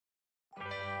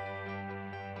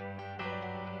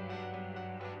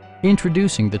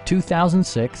Introducing the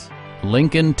 2006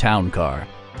 Lincoln Town Car.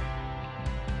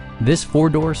 This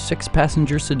four-door,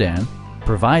 six-passenger sedan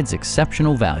provides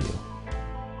exceptional value.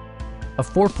 A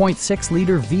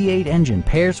 4.6-liter V8 engine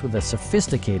pairs with a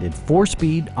sophisticated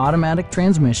four-speed automatic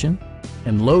transmission,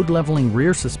 and load-leveling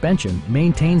rear suspension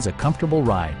maintains a comfortable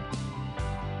ride.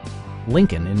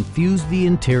 Lincoln infused the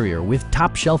interior with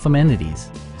top-shelf amenities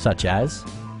such as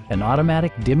an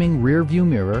automatic dimming rear-view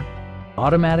mirror,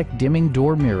 automatic dimming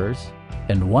door mirrors,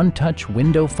 and one-touch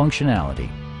window functionality.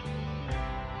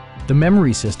 The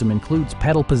memory system includes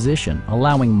pedal position,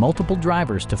 allowing multiple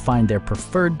drivers to find their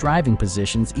preferred driving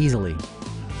positions easily.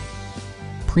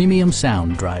 Premium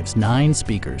sound drives 9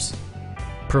 speakers,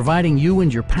 providing you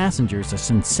and your passengers a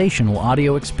sensational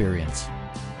audio experience.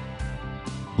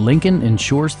 Lincoln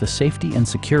ensures the safety and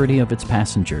security of its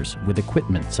passengers with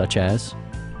equipment such as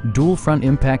dual front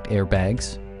impact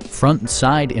airbags, front and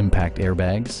side impact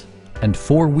airbags, and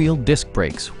four-wheel disc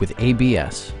brakes with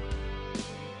ABS.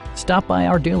 Stop by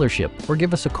our dealership or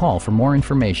give us a call for more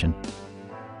information.